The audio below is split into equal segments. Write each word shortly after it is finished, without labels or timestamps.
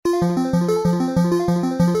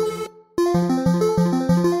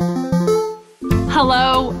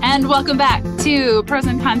Hello, and welcome back to Pros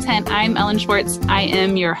and Content. I'm Ellen Schwartz. I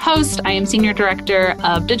am your host. I am Senior Director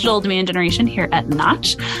of Digital Demand Generation here at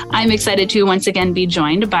Notch. I'm excited to once again be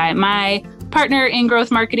joined by my partner in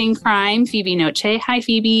growth marketing crime, Phoebe Noche. Hi,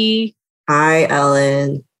 Phoebe. Hi,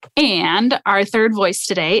 Ellen. And our third voice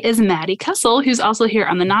today is Maddie Kessel, who's also here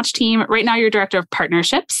on the Notch team. Right now, you're Director of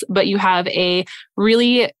Partnerships, but you have a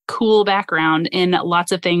really cool background in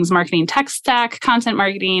lots of things, marketing tech stack, content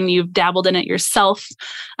marketing. You've dabbled in it yourself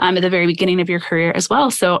at the very beginning of your career as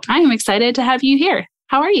well. So I am excited to have you here.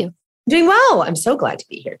 How are you? Doing well. I'm so glad to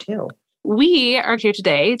be here too. We are here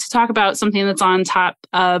today to talk about something that's on top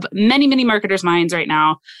of many, many marketers' minds right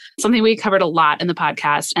now, something we covered a lot in the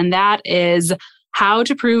podcast, and that is how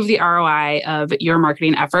to prove the ROI of your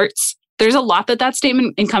marketing efforts. There's a lot that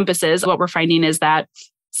statement encompasses. What we're finding is that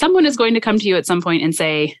someone is going to come to you at some point and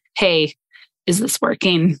say, hey, is this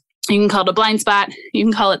working? You can call it a blind spot. You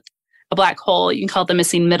can call it a black hole. You can call it the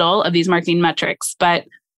missing middle of these marketing metrics, but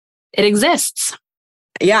it exists.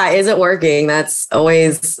 Yeah, is it working? That's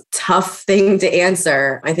always a tough thing to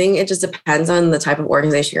answer. I think it just depends on the type of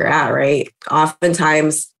organization you're at, right?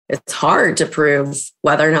 Oftentimes, it's hard to prove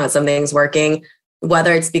whether or not something's working,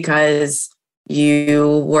 whether it's because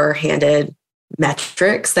you were handed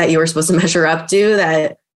metrics that you were supposed to measure up to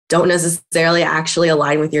that don't necessarily actually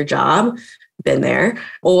align with your job, been there,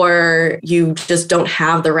 or you just don't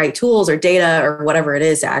have the right tools or data or whatever it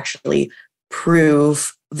is to actually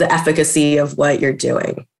prove the efficacy of what you're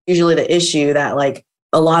doing. Usually the issue that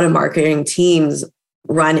a lot of marketing teams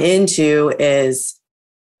run into is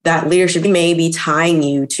that leadership may be tying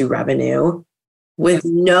you to revenue with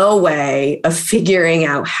no way of figuring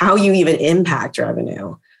out how you even impact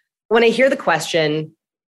revenue. When I hear the question,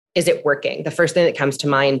 is it working? The first thing that comes to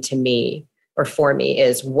mind to me or for me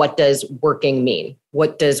is, what does working mean?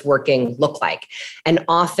 What does working look like? And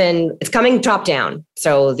often it's coming top down.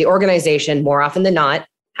 So the organization, more often than not,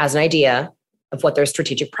 has an idea of what their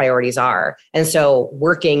strategic priorities are. And so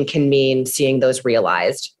working can mean seeing those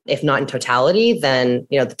realized. If not in totality, then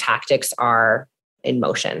the tactics are in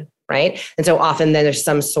motion, right? And so often then there's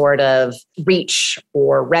some sort of reach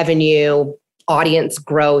or revenue, audience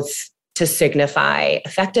growth to signify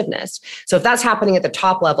effectiveness. So if that's happening at the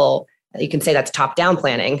top level, you can say that's top-down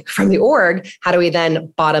planning from the org. How do we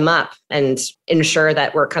then bottom up and ensure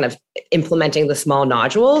that we're kind of implementing the small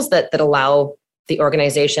nodules that allow the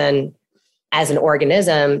organization as an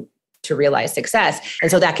organism to realize success?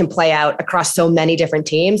 And so that can play out across so many different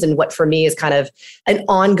teams. And what for me is kind of an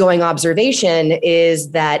ongoing observation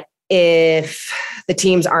is that if the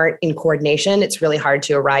teams aren't in coordination, it's really hard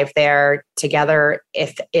to arrive there together,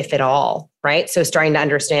 if at all, right? So starting to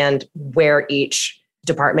understand where each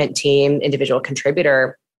department, team, individual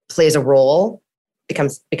contributor plays a role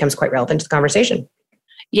becomes quite relevant to the conversation.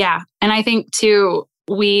 Yeah. And I think too,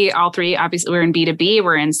 we all three, obviously we're in B2B,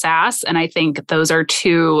 we're in SaaS. And I think those are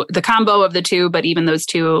the combo of the two, but even those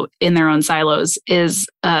two in their own silos is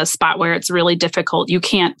a spot where it's really difficult. You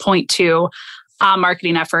can't point to a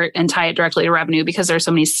marketing effort and tie it directly to revenue because there's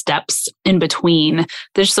so many steps in between.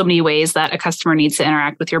 There's so many ways that a customer needs to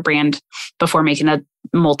interact with your brand before making a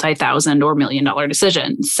multi-thousand or $1 million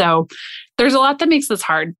decision. So there's a lot that makes this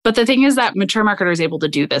hard. But the thing is that mature marketers are able to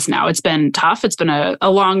do this now. It's been tough. It's been a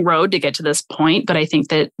long road to get to this point. But I think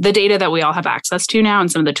that the data that we all have access to now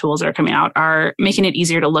and some of the tools that are coming out are making it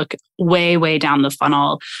easier to look way, way down the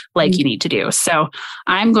funnel like you need to do. So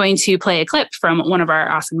I'm going to play a clip from one of our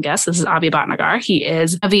awesome guests. This is Avi Bhatnagar. He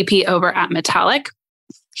is a VP over at Metallic.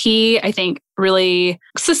 He, I think, really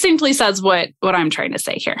succinctly says what I'm trying to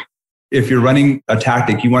say here. If you're running a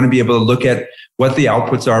tactic, you want to be able to look at what the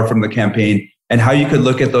outputs are from the campaign and how you could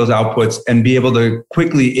look at those outputs and be able to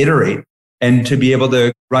quickly iterate and to be able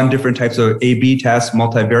to run different types of A/B tests,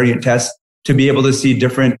 multivariate tests, to be able to see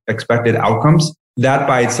different expected outcomes. That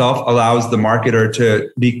by itself allows the marketer to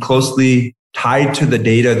be closely tied to the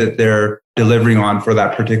data that they're delivering on for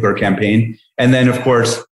that particular campaign. And then, of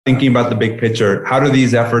course, thinking about the big picture, how do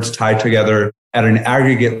these efforts tie together at an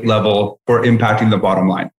aggregate level for impacting the bottom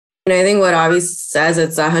line? And I think what Avi says,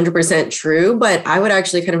 it's 100% true, but I would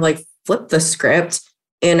actually kind of flip the script.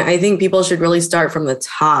 And I think people should really start from the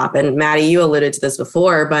top. And Maddie, you alluded to this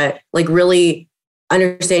before, but really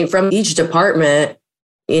understanding from each department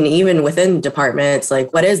and even within departments,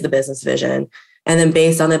 what is the business vision? And then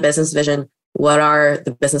based on the business vision, what are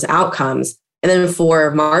the business outcomes? And then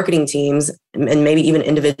for marketing teams, and maybe even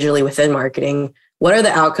individually within marketing, what are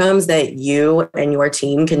the outcomes that you and your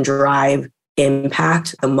team can drive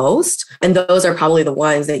impact the most? And those are probably the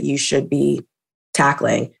ones that you should be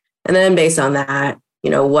tackling. And then based on that,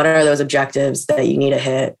 what are those objectives that you need to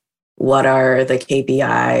hit what are the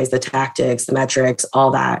KPIs, the tactics, the metrics, all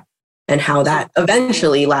that, and how that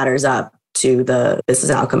eventually ladders up to the business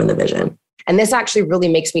outcome and the vision. And this actually really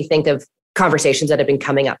makes me think of conversations that have been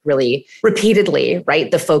coming up really repeatedly, right?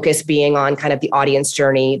 The focus being on kind of the audience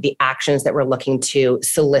journey, the actions that we're looking to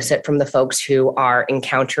solicit from the folks who are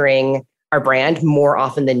encountering our brand more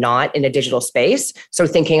often than not in a digital space. So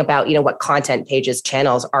thinking about, what content, pages,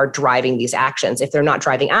 channels are driving these actions. If they're not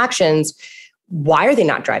driving actions, why are they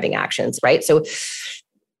not driving actions, right? So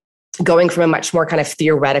going from a much more kind of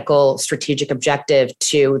theoretical strategic objective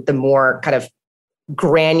to the more kind of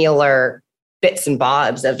granular bits and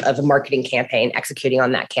bobs of a marketing campaign, executing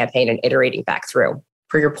on that campaign and iterating back through.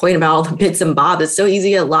 For your point about all the bits and bobs, it's so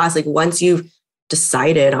easy to get lost. Like once you've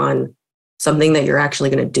decided on something that you're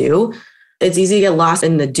actually going to do, it's easy to get lost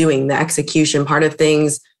in the doing, the execution part of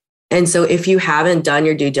things. And so if you haven't done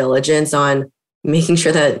your due diligence on making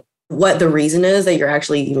sure that what the reason is that you're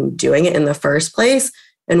actually even doing it in the first place,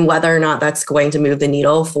 and whether or not that's going to move the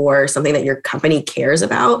needle for something that your company cares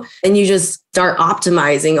about. And you just start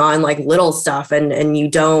optimizing on like little stuff and you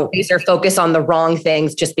don't laser focus on the wrong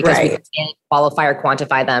things just because we can't qualify or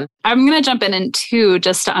quantify them. I'm going to jump in too,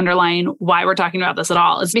 just to underline why we're talking about this at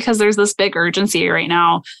all, is because there's this big urgency right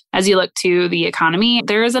now. As you look to the economy,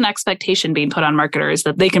 there is an expectation being put on marketers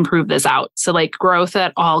that they can prove this out. So like growth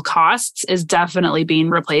at all costs is definitely being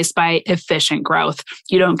replaced by efficient growth.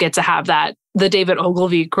 You don't get to have that. The David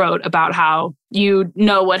Ogilvy quote about how you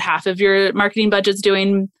know what half of your marketing budget's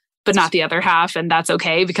doing, but not the other half. And that's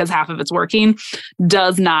okay because half of it's working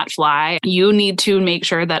does not fly. You need to make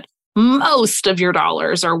sure that most of your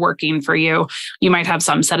dollars are working for you. You might have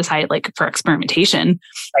some set aside like for experimentation,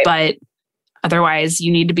 but otherwise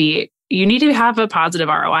you need to have a positive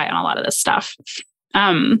ROI on a lot of this stuff.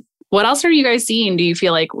 What else are you guys seeing, do you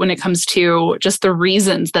feel like, when it comes to just the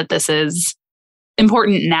reasons that this is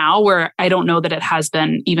important now, where I don't know that it has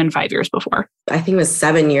been even 5 years before? I think it was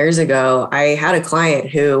 7 years ago. I had a client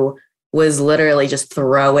who was literally just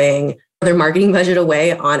throwing their marketing budget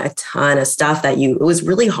away on a ton of stuff it was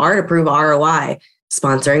really hard to prove ROI,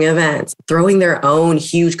 sponsoring events, throwing their own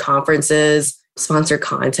huge conferences, sponsor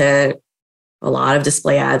content, a lot of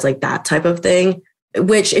display ads, like that type of thing,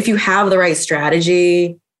 which if you have the right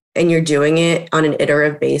strategy and you're doing it on an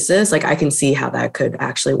iterative basis, like I can see how that could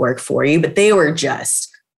actually work for you. But they were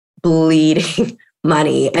just bleeding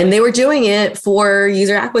money and they were doing it for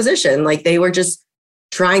user acquisition. Like they were just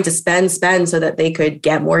trying to spend so that they could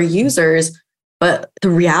get more users. But the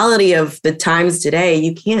reality of the times today,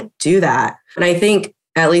 you can't do that. And I think,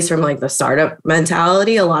 at least from like the startup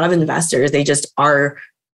mentality, a lot of investors, they just are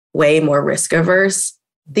way more risk averse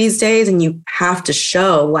these days. And you have to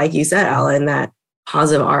show, like you said, Ellen, that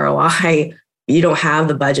positive ROI. You don't have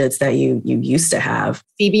the budgets that you used to have.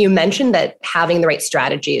 Phoebe, you mentioned that having the right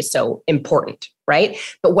strategy is so important, right?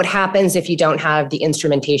 But what happens if you don't have the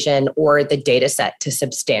instrumentation or the data set to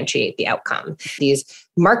substantiate the outcome? These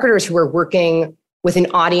marketers who are working with an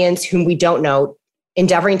audience whom we don't know,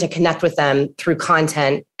 endeavoring to connect with them through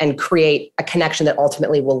content and create a connection that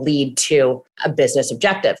ultimately will lead to a business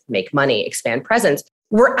objective, make money, expand presence.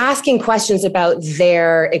 We're asking questions about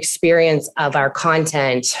their experience of our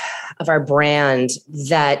content, of our brand,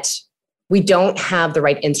 that we don't have the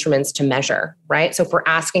right instruments to measure, right? So if we're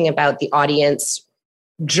asking about the audience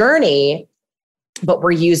journey, but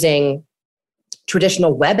we're using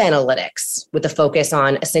traditional web analytics with a focus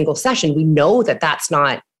on a single session, we know that that's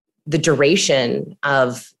not the duration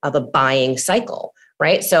of a buying cycle,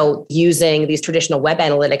 right? So using these traditional web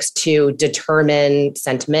analytics to determine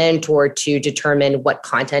sentiment or to determine what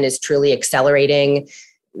content is truly accelerating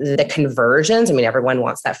the conversions. I mean, everyone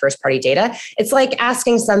wants that first party data. It's like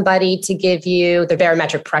asking somebody to give you the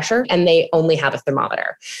barometric pressure and they only have a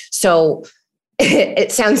thermometer. So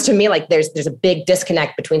it sounds to me like there's a big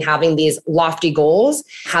disconnect between having these lofty goals,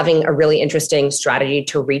 having a really interesting strategy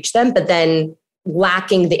to reach them, but then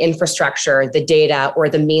lacking the infrastructure, the data, or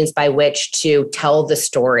the means by which to tell the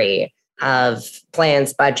story of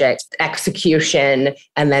plans, budget, execution,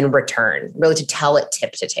 and then return, really to tell it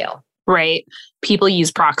tip to tail. Right. People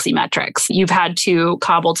use proxy metrics. You've had to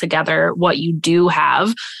cobble together what you do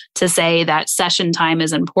have to say that session time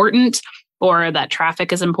is important, or that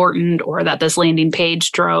traffic is important, or that this landing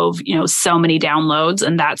page drove, so many downloads.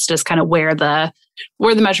 And that's just kind of where the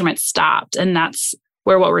measurement stopped. And that's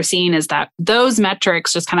where what we're seeing is that those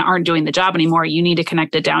metrics just kind of aren't doing the job anymore. You need to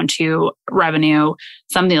connect it down to revenue,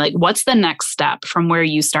 something like what's the next step from where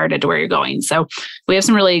you started to where you're going. So we have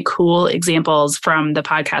some really cool examples from the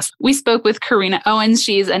podcast. We spoke with Karina Owens.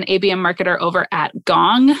 She's an ABM marketer over at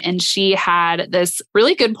Gong, and she had this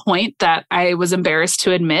really good point that I was embarrassed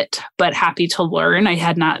to admit, but happy to learn. I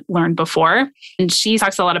had not learned before. And she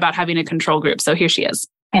talks a lot about having a control group. So here she is.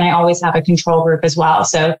 And I always have a control group as well.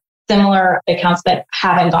 So similar accounts that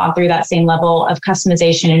haven't gone through that same level of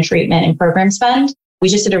customization and treatment and program spend. We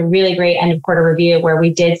just did a really great end of quarter review where we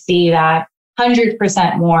did see that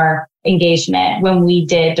 100% more engagement when we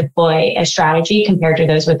did deploy a strategy compared to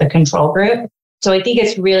those with the control group. So I think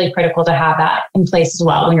it's really critical to have that in place as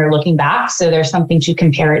well when you're looking back. So there's something to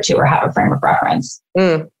compare it to or have a frame of reference.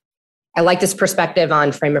 I like this perspective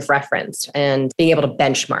on frame of reference and being able to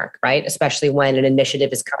benchmark, right? Especially when an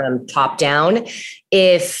initiative is kind of top down.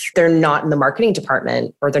 If they're not in the marketing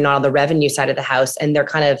department or they're not on the revenue side of the house and they're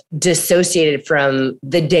kind of dissociated from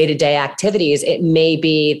the day-to-day activities, it may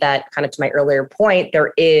be that, kind of to my earlier point,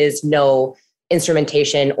 there is no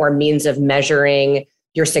instrumentation or means of measuring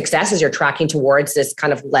your success as you're tracking towards this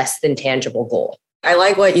kind of less than tangible goal. I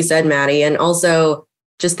like what you said, Maddie. And also,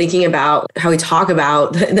 just thinking about how we talk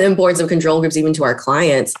about the importance of control groups, even to our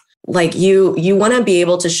clients, like you want to be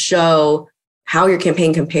able to show how your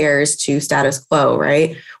campaign compares to status quo,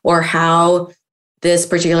 right? Or how this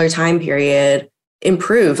particular time period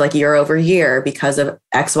improved like year over year because of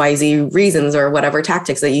XYZ reasons or whatever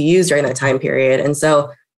tactics that you used during that time period. And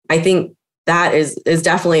so I think that is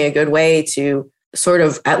definitely a good way to sort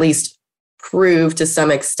of at least prove to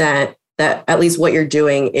some extent that at least what you're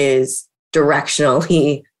doing is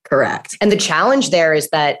directionally correct. And the challenge there is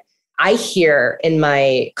that I hear in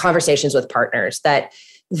my conversations with partners that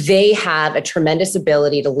they have a tremendous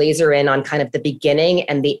ability to laser in on kind of the beginning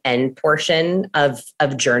and the end portion of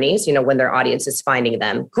journeys, you know, when their audience is finding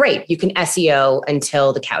them. Great. You can SEO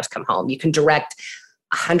until the cows come home. You can direct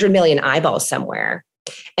 100 million eyeballs somewhere.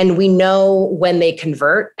 And we know when they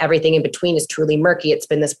convert, everything in between is truly murky. It's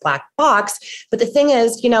been this black box. But the thing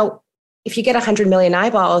is, you know, if you get 100 million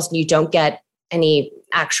eyeballs and you don't get any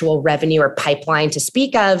actual revenue or pipeline to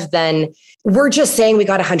speak of, then we're just saying we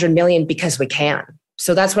got 100 million because we can.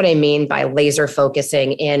 So that's what I mean by laser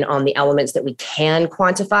focusing in on the elements that we can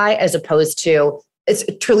quantify, as opposed to it's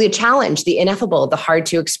truly a challenge, the ineffable, the hard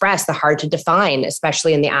to express, the hard to define,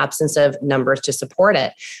 especially in the absence of numbers to support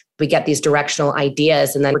it. We get these directional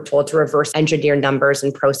ideas and then we're told to reverse engineer numbers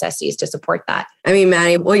and processes to support that. I mean,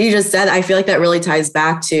 Maddie, what you just said, I feel like that really ties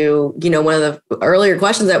back to, you know, one of the earlier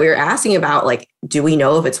questions that we were asking about, like, do we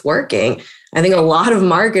know if it's working? I think a lot of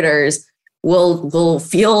marketers will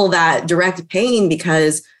feel that direct pain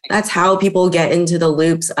because that's how people get into the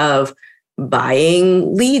loops of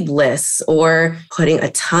buying lead lists or putting a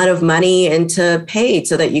ton of money into paid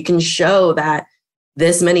so that you can show that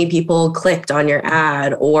this many people clicked on your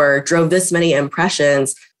ad or drove this many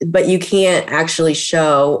impressions, but you can't actually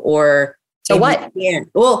show or so what?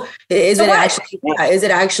 Well, is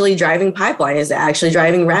it actually driving pipeline? Is it actually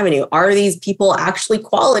driving revenue? Are these people actually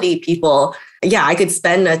quality people? Yeah, I could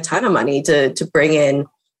spend a ton of money to bring in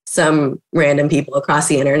some random people across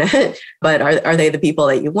the internet, but are they the people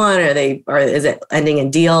that you want? Is it ending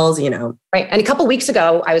in deals, you know? Right. And a couple of weeks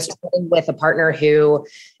ago, I was talking with a partner who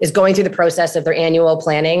is going through the process of their annual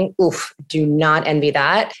planning. Oof, do not envy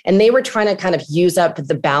that. And they were trying to kind of use up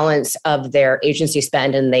the balance of their agency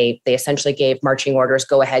spend. And they essentially gave marching orders,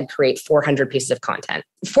 go ahead, create 400 pieces of content,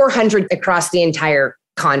 400 across the entire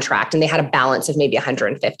contract. And they had a balance of maybe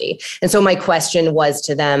 150. And so my question was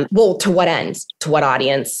to them, well, to what ends? To what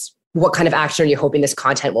audience? What kind of action are you hoping this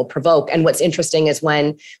content will provoke? And what's interesting is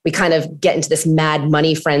when we kind of get into this mad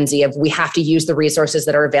money frenzy of we have to use the resources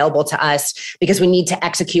that are available to us because we need to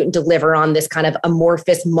execute and deliver on this kind of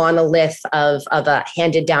amorphous monolith of a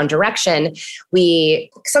handed down direction,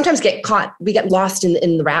 we sometimes get caught, we get lost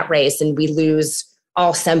in the rat race and we lose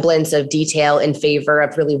all semblance of detail in favor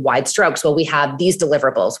of really wide strokes. Well, we have these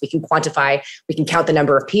deliverables. We can quantify, we can count the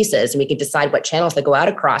number of pieces and we can decide what channels they go out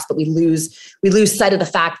across, but we lose sight of the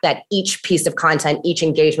fact that each piece of content, each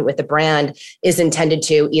engagement with the brand is intended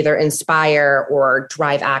to either inspire or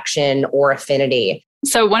drive action or affinity.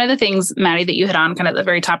 So one of the things, Maddie, that you hit on kind of at the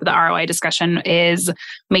very top of the ROI discussion is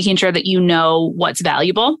making sure that you know what's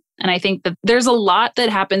valuable. And I think that there's a lot that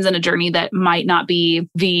happens in a journey that might not be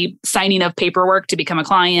the signing of paperwork to become a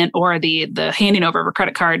client or the handing over of a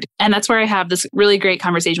credit card. And that's where I have this really great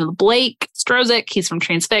conversation with Blake Strozik. He's from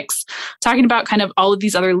Transfix, talking about kind of all of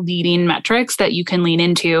these other leading metrics that you can lean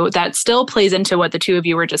into that still plays into what the two of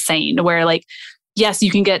you were just saying, where like, yes,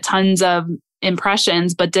 you can get tons of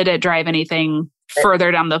impressions, but did it drive anything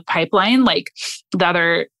further down the pipeline. Like the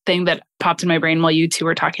other thing that popped in my brain while you two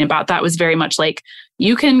were talking about that was very much like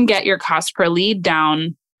you can get your cost per lead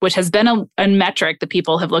down, which has been a metric that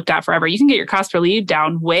people have looked at forever. You can get your cost per lead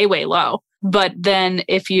down way, way low. But then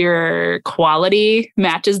if your quality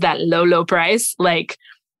matches that low price, like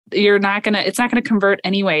it's not going to convert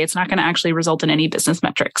anyway. It's not going to actually result in any business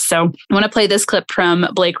metrics. So I want to play this clip from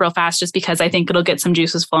Blake real fast, just because I think it'll get some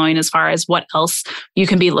juices flowing as far as what else you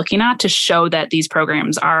can be looking at to show that these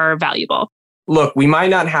programs are valuable. Look, we might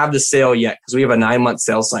not have the sale yet because we have a 9-month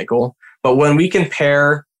sales cycle, but when we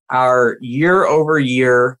compare our year over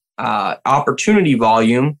year opportunity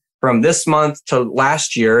volume from this month to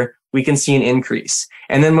last year, we can see an increase.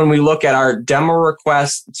 And then when we look at our demo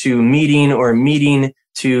request to meeting or meeting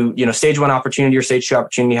to, stage 1 opportunity or stage 2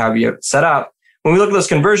 opportunity, however you have it set up, when we look at those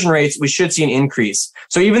conversion rates, we should see an increase.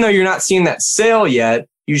 So even though you're not seeing that sale yet,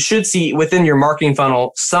 you should see within your marketing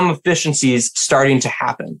funnel some efficiencies starting to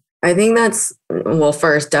happen. I think that's,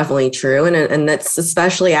 first, definitely true. And that's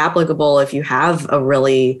especially applicable if you have a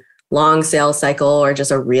really long sales cycle or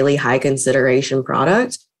just a really high consideration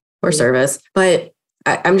product or service. But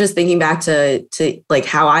I'm just thinking back to like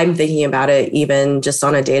how I'm thinking about it, even just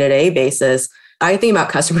on a day-to-day basis. I think about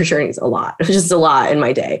customer journeys a lot, just a lot in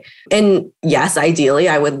my day. And yes, ideally,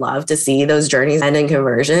 I would love to see those journeys end in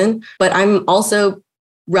conversion, but I'm also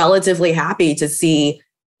relatively happy to see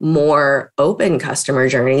more open customer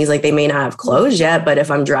journeys. Like they may not have closed yet, but if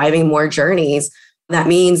I'm driving more journeys, that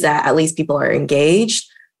means that at least people are engaged.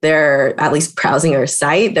 They're at least browsing our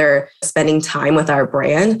site. They're spending time with our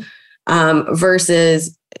brand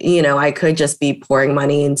versus, I could just be pouring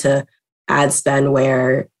money into ad spend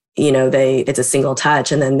where it's a single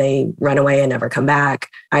touch and then they run away and never come back.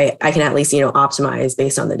 I can at least, optimize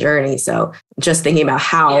based on the journey. So just thinking about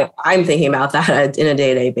how I'm thinking about that in a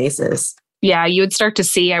day-to-day basis. Yeah, you would start to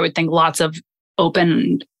see, I would think, lots of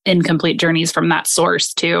open, incomplete journeys from that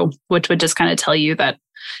source too, which would just kind of tell you that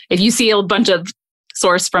if you see a bunch of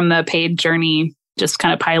source from the paid journey just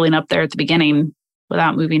kind of piling up there at the beginning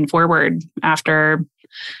without moving forward after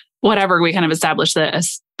whatever we kind of established the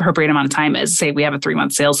appropriate amount of time is, say we have a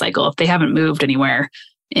 3-month sales cycle. If they haven't moved anywhere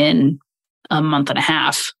in a month and a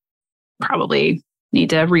half, probably need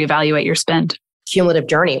to reevaluate your spend. Cumulative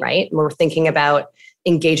journey, right? We're thinking about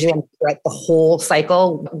engaging them throughout the whole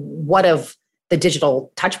cycle. What of the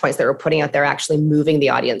digital touch points that we're putting out there actually moving the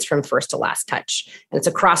audience from first to last touch? And it's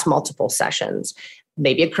across multiple sessions,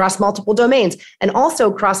 maybe across multiple domains, and also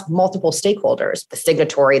across multiple stakeholders, the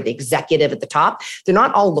signatory, the executive at the top. They're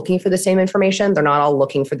not all looking for the same information. They're not all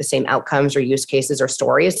looking for the same outcomes or use cases or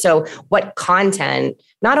stories. So what content,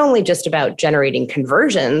 not only just about generating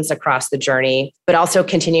conversions across the journey, but also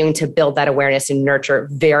continuing to build that awareness and nurture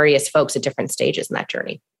various folks at different stages in that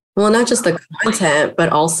journey. Well, not just the content, but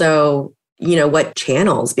also, what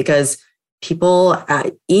channels, because people,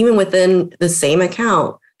 even within the same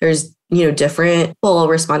account, there's different people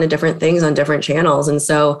respond to different things on different channels. And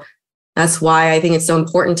so that's why I think it's so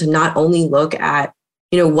important to not only look at,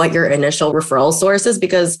 what your initial referral source is,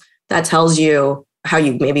 because that tells you how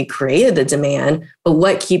you maybe created the demand, but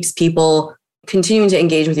what keeps people continuing to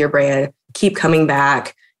engage with your brand, keep coming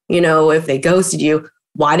back. If they ghosted you,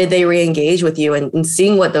 why did they re-engage with you? And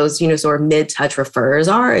seeing what those, sort of mid-touch refers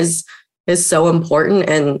are is so important,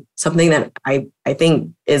 and something that I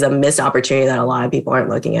think is a missed opportunity that a lot of people aren't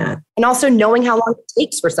looking at. And also knowing how long it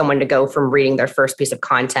takes for someone to go from reading their first piece of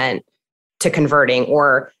content to converting,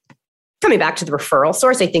 or coming back to the referral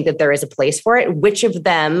source. I think that there is a place for it. Which of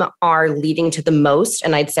them are leading to the most?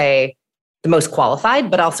 And I'd say the most qualified,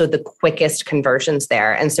 but also the quickest conversions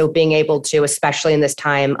there. And so being able to, especially in this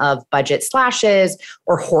time of budget slashes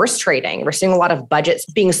or horse trading, we're seeing a lot of budgets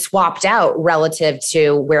being swapped out relative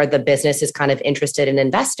to where the business is kind of interested in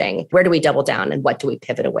investing. Where do we double down and what do we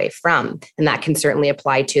pivot away from? And that can certainly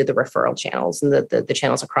apply to the referral channels and the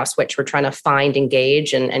channels across which we're trying to find,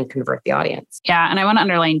 engage, and convert the audience. Yeah. And I want to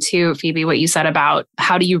underline too, Phoebe, what you said about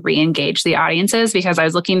how do you re-engage the audiences? Because I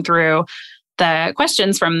was looking through the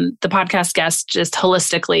questions from the podcast guests just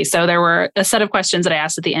holistically. So there were a set of questions that I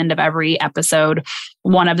asked at the end of every episode.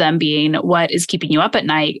 One of them being, what is keeping you up at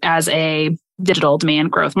night as a digital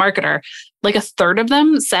demand growth marketer? Like a third of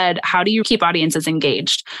them said, how do you keep audiences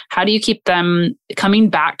engaged? How do you keep them coming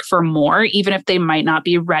back for more, even if they might not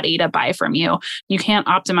be ready to buy from you? You can't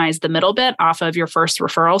optimize the middle bit off of your first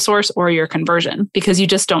referral source or your conversion, because you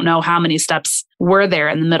just don't know how many steps were there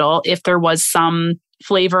in the middle. If there was some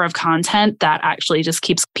flavor of content that actually just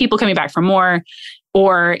keeps people coming back for more,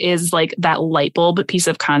 or is like that light bulb piece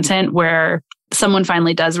of content where someone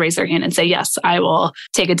finally does raise their hand and say, yes, I will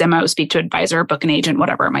take a demo, speak to an advisor, book an agent,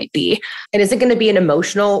 whatever it might be. And is it going to be an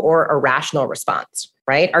emotional or a rational response,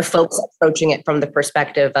 right? Are folks approaching it from the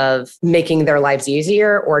perspective of making their lives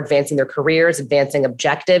easier or advancing their careers, advancing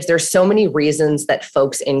objectives? There's so many reasons that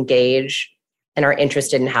folks engage and are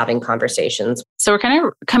interested in having conversations. So we're kind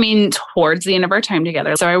of coming towards the end of our time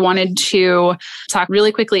together. So I wanted to talk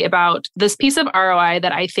really quickly about this piece of ROI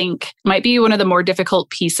that I think might be one of the more difficult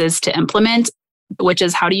pieces to implement, which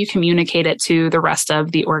is how do you communicate it to the rest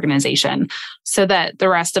of the organization so that the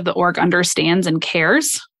rest of the org understands and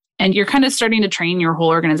cares. And you're kind of starting to train your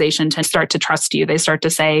whole organization to start to trust you. They start to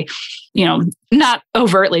say, not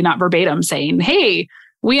overtly, not verbatim saying, hey,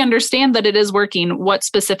 we understand that it is working. What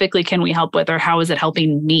specifically can we help with, or how is it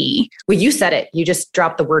helping me? Well, you said it. You just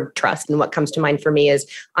dropped the word trust. And what comes to mind for me is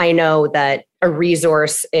I know that a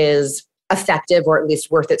resource is effective or at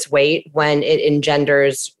least worth its weight when it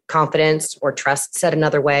engenders confidence or trust, said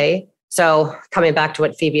another way. So coming back to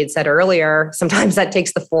what Phoebe had said earlier, sometimes that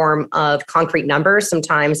takes the form of concrete numbers.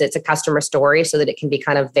 Sometimes it's a customer story so that it can be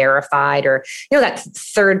kind of verified or, that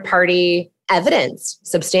third party evidence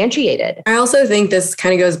substantiated. I also think this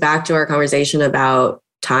kind of goes back to our conversation about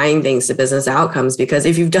tying things to business outcomes, because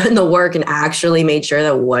if you've done the work and actually made sure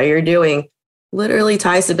that what you're doing literally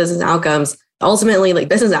ties to business outcomes, ultimately, like,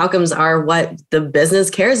 business outcomes are what the business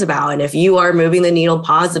cares about. And if you are moving the needle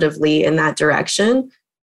positively in that direction,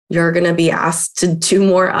 you're going to be asked to do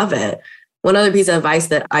more of it. One other piece of advice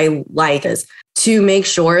that I like is to make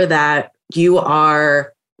sure that you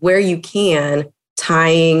are, where you can,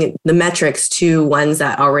 tying the metrics to ones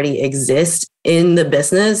that already exist in the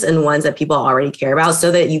business and ones that people already care about,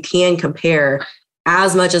 so that you can compare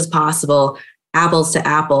as much as possible apples to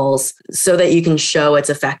apples, so that you can show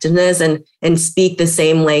its effectiveness and speak the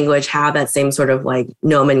same language, have that same sort of like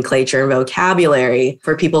nomenclature and vocabulary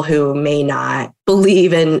for people who may not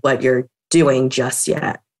believe in what you're doing just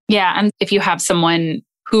yet. Yeah. And if you have someone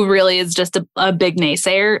who really is just a big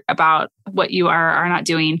naysayer about what you are not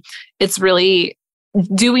doing, it's really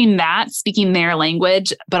doing that, speaking their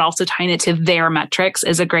language, but also tying it to their metrics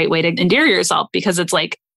is a great way to endear yourself, because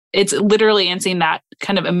it's literally answering that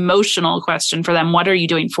kind of emotional question for them. What are you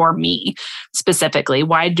doing for me specifically?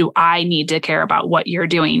 Why do I need to care about what you're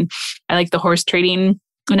doing? I like the horse trading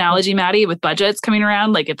analogy, Maddie, with budgets coming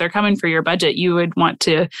around. Like, if they're coming for your budget, you would want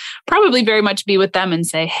to probably very much be with them and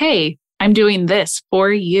say, hey, I'm doing this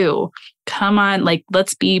for you. Come on, like,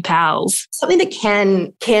 let's be pals. Something that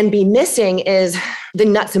can be missing is the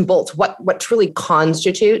nuts and bolts, what truly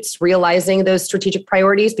constitutes realizing those strategic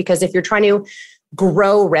priorities. Because if you're trying to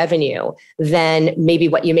grow revenue, then maybe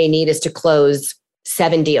what you may need is to close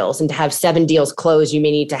 7 deals. And to have 7 deals closed, you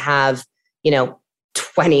may need to have,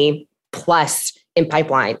 20 plus in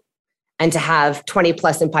pipeline. And to have 20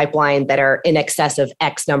 plus in pipeline that are in excess of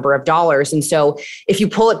X number of dollars. And so if you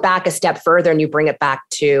pull it back a step further and you bring it back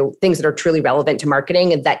to things that are truly relevant to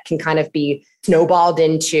marketing, and that can kind of be snowballed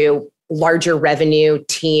into larger revenue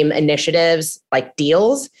team initiatives like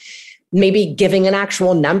deals, maybe giving an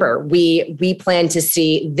actual number. We plan to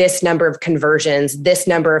see this number of conversions, this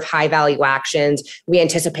number of high value actions. We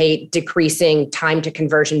anticipate decreasing time to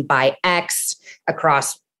conversion by X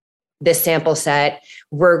across this sample set.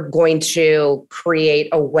 We're going to create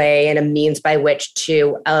a way and a means by which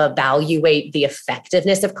to evaluate the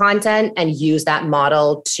effectiveness of content and use that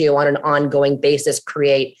model to, on an ongoing basis,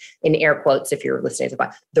 create, in air quotes, if you're listening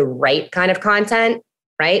to the right kind of content,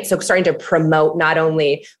 right? So starting to promote not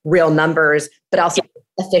only real numbers, but also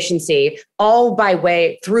efficiency, all by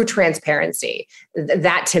way through transparency.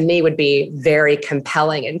 That to me would be very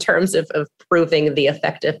compelling in terms of proving the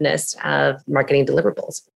effectiveness of marketing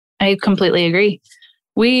deliverables. I completely agree.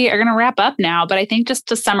 We are going to wrap up now, but I think just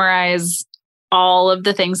to summarize all of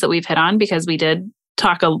the things that we've hit on, because we did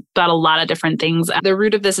talk about a lot of different things. The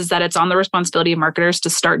root of this is that it's on the responsibility of marketers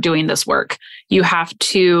to start doing this work. You have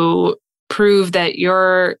to prove that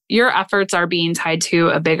your efforts are being tied to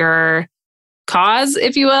a bigger cause,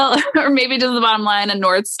 if you will, or maybe to the bottom line, a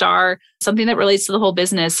North Star, something that relates to the whole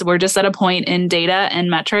business. We're just at a point in data and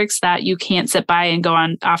metrics that you can't sit by and go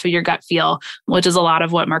on off of your gut feel, which is a lot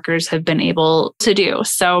of what marketers have been able to do.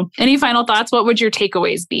 So any final thoughts? What would your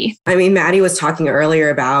takeaways be? I mean, Maddie was talking earlier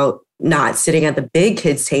about not sitting at the big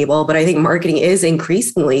kids table, but I think marketing is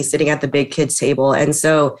increasingly sitting at the big kids table. And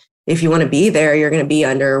so if you want to be there, you're going to be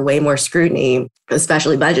under way more scrutiny,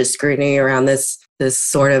 especially budget scrutiny around this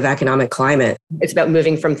sort of economic climate. It's about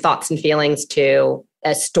moving from thoughts and feelings to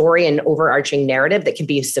a story and overarching narrative that can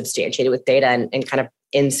be substantiated with data and kind of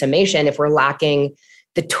in summation. If we're lacking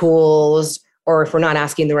the tools or if we're not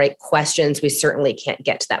asking the right questions, we certainly can't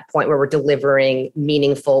get to that point where we're delivering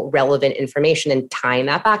meaningful, relevant information and tying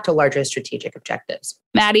that back to larger strategic objectives.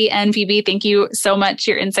 Maddie and Phoebe, thank you so much.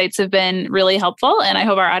 Your insights have been really helpful, and I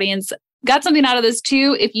hope our audience got something out of this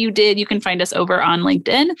too. If you did, you can find us over on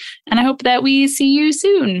LinkedIn, and I hope that we see you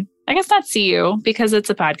soon. I guess not see you because it's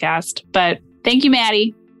a podcast, but thank you,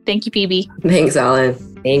 Maddie. Thank you, Phoebe. Thanks, Ellen.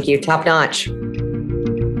 Thank you. Top notch.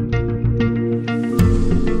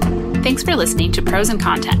 Thanks for listening to Pros and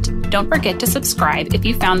Content. Don't forget to subscribe if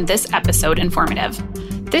you found this episode informative.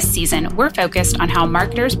 This season, we're focused on how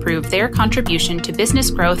marketers prove their contribution to business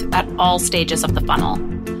growth at all stages of the funnel.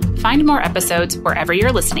 Find more episodes wherever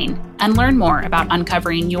you're listening and learn more about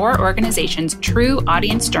uncovering your organization's true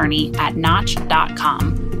audience journey at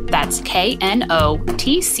Knotch.com. That's KNOTCH.com.